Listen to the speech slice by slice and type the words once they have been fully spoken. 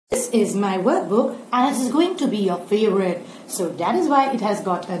is my workbook and it is going to be your favorite. So that is why it has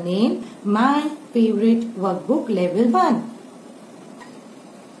got a name, My Favorite Workbook Level 1.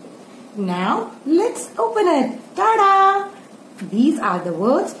 Now let's open it. Ta-da! These are the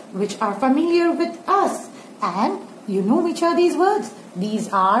words which are familiar with us. And you know which are these words? These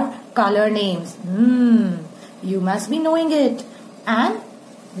are color names. You must be knowing it. And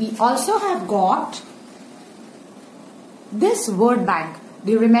we also have got this word bank.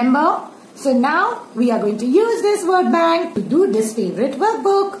 Do you remember? So now we are going to use this word bank to do this favorite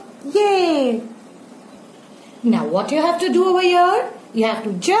workbook. Yay! Now what you have to do over here? You have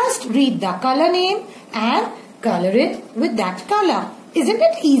to just read the color name and color it with that color. Isn't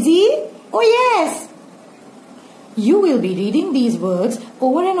it easy? Oh yes! You will be reading these words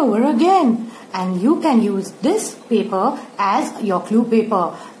over and over again. And you can use this paper as your clue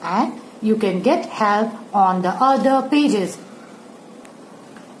paper. And you can get help on the other pages.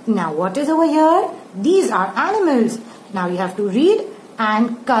 Now what is over here? These are animals. Now you have to read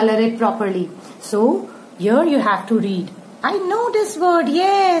and color it properly. So here you have to read. I know this word,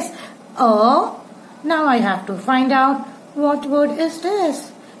 yes. Now I have to find out what word is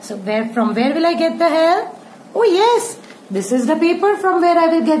this. So from where will I get the help? Oh yes, this is the paper from where I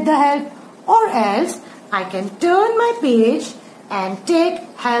will get the help. Or else I can turn my page and take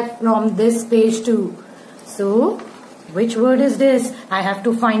help from this page too. So which word is this? I have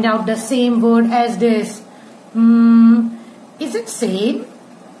to find out the same word as this. Is it same?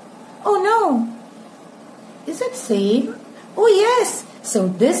 Oh no. Is it same? Oh yes. So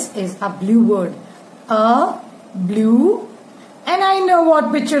this is a blue word. A blue. And I know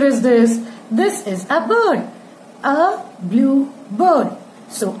what picture is this. This is a bird. A blue bird.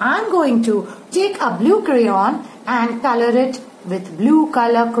 So I'm going to take a blue crayon and color it with blue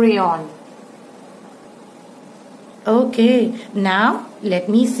color crayon. Okay, now let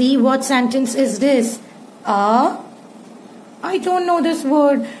me see what sentence is this. I don't know this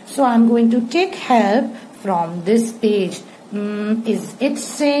word, so I'm going to take help from this page. Is it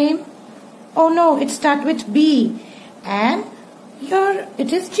same? Oh no, it starts with B. And here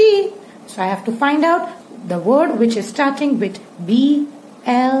it is G. So I have to find out the word which is starting with B,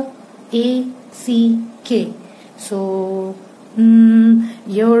 L, A, C, K. So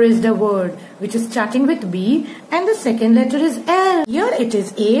here is the word which is starting with B and the second letter is L. Here it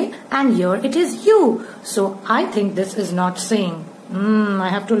is A and here it is U. So I think this is not same. I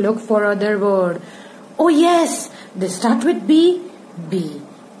have to look for other word. Oh yes, they start with B, B,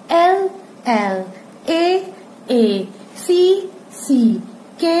 L, L, A, C, C,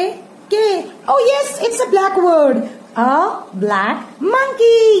 K, K. Oh yes, it's a black word. A black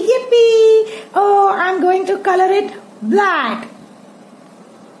monkey. Yippee! Oh, I'm going to color it black.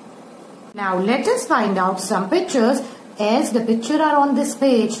 Now let us find out some pictures as the picture are on this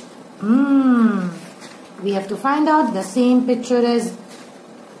page. We have to find out the same picture as...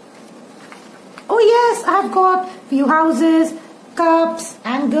 Oh yes, I've got few houses, cups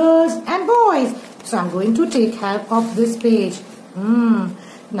and girls and boys. So I'm going to take help of this page.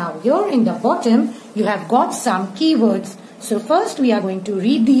 Now here in the bottom you have got some keywords. So first we are going to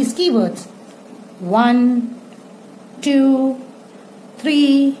read these keywords. 1, 2,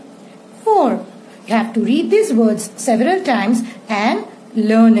 3, 4. You have to read these words several times and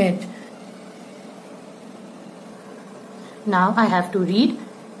learn it. Now I have to read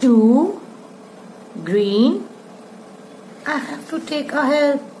 2, green. I have to take a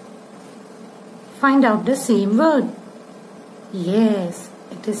help. Find out the same word. Yes,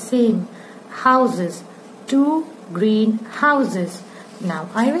 it is same. Houses. 2 green houses. Now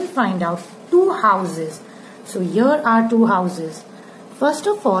I will find out 2 houses. So here are 2 houses. First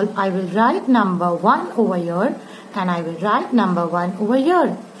of all, I will write number 1 over here and I will write number 1 over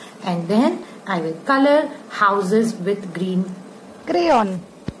here. And then I will color houses with green crayon.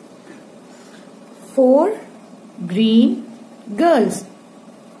 4 green girls.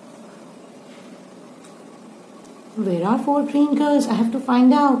 Where are 4 green girls? I have to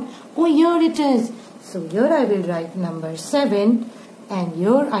find out. Oh, here it is. So here I will write number 7 and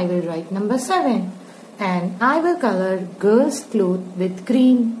here I will write number 7. And I will color girls' clothes with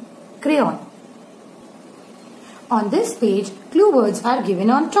green crayon. On this page, clue words are given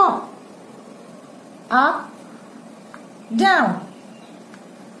on top. Up, down.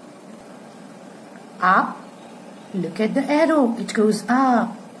 Up, look at the arrow, it goes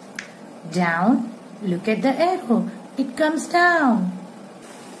up. Down, look at the arrow, it comes down.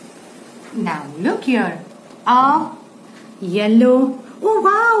 Now look here. Yellow. Oh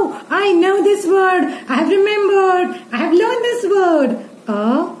wow, I know this word. I have remembered. I have learned this word.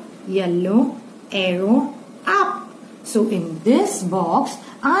 A yellow arrow up. So in this box,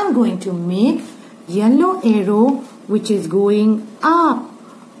 I'm going to make yellow arrow which is going up.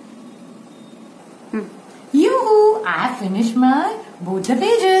 Yoo-hoo! I have finished both the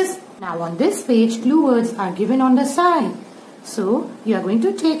pages. Now on this page, clue words are given on the side. So you are going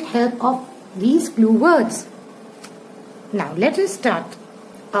to take help of these clue words. Now let us start.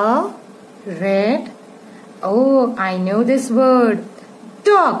 A red. Oh, I know this word.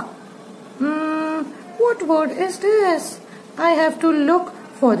 Dog. What word is this? I have to look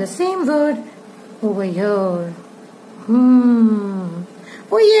for the same word over here.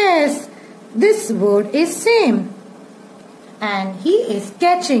 Oh yes, this word is same. And he is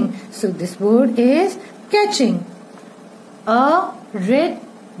catching. So this word is catching. A red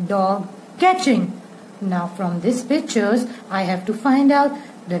dog catching. Now from these pictures, I have to find out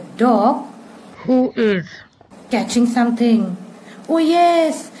the dog who is catching something. Oh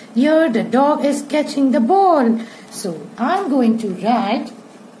yes, here the dog is catching the ball. So I'm going to write,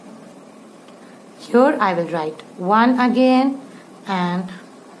 here I will write 1 again, and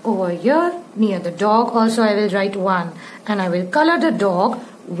over here near the dog also I will write 1, and I will color the dog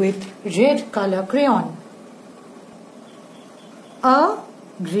with red color crayon. A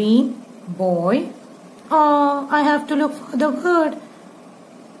green boy. Oh, I have to look for the word.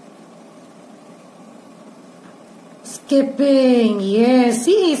 Skipping. Yes,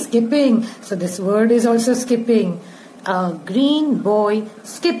 he is skipping. So this word is also skipping. A green boy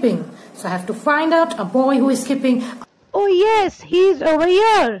skipping. So I have to find out a boy who is skipping. Oh yes, he is over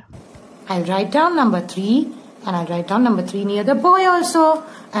here. I'll write down number 3, and I'll write down number 3 near the boy also,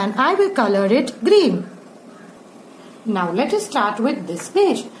 and I will color it green. Now let us start with this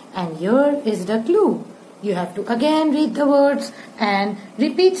page, and here is the clue. You have to again read the words and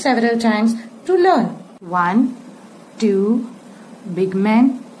repeat several times to learn. 1, 2, big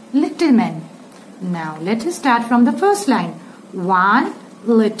man, little man. Now let us start from the first line. 1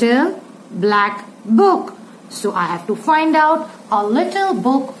 little black book. So I have to find out a little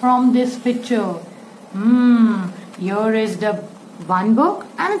book from this picture. Here is the one book,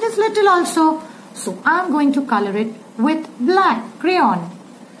 and it is little also. So I'm going to color it with black crayon.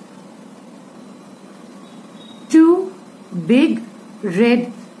 2 big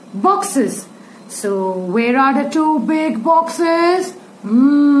red boxes. So where are the 2 big boxes?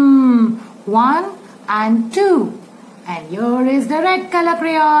 1 and 2. And here is the red color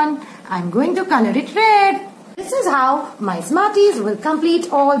crayon. I'm going to color it red. This is how my Smarties will complete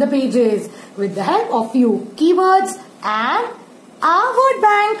all the pages with the help of few keywords and our word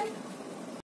bank.